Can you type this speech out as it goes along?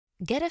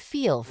Get a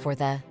feel for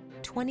the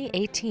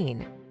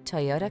 2018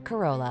 Toyota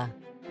Corolla.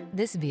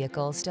 This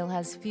vehicle still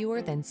has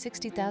fewer than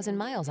 60,000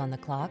 miles on the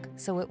clock,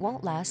 so it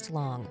won't last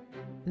long.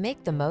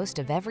 Make the most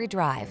of every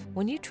drive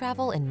when you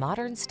travel in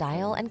modern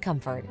style and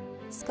comfort.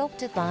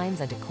 Sculpted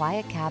lines and a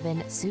quiet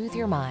cabin soothe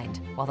your mind,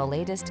 while the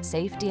latest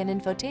safety and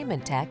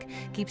infotainment tech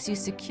keeps you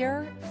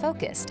secure,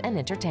 focused, and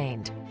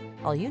entertained.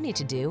 All you need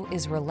to do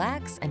is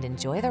relax and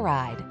enjoy the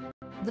ride.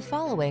 The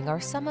following are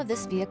some of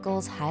this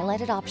vehicle's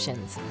highlighted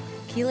options: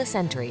 keyless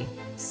entry,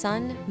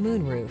 sun,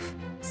 moonroof,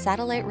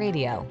 satellite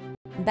radio,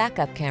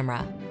 backup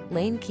camera,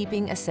 lane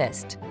keeping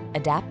assist,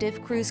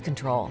 adaptive cruise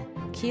control,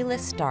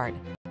 keyless start,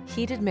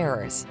 heated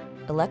mirrors,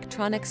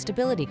 electronic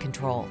stability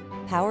control,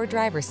 power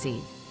driver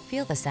seat.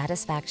 Feel the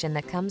satisfaction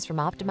that comes from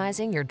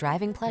optimizing your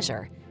driving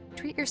pleasure.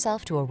 Treat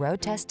yourself to a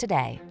road test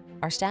today.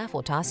 Our staff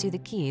will toss you the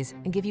keys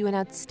and give you an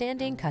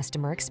outstanding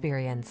customer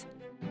experience.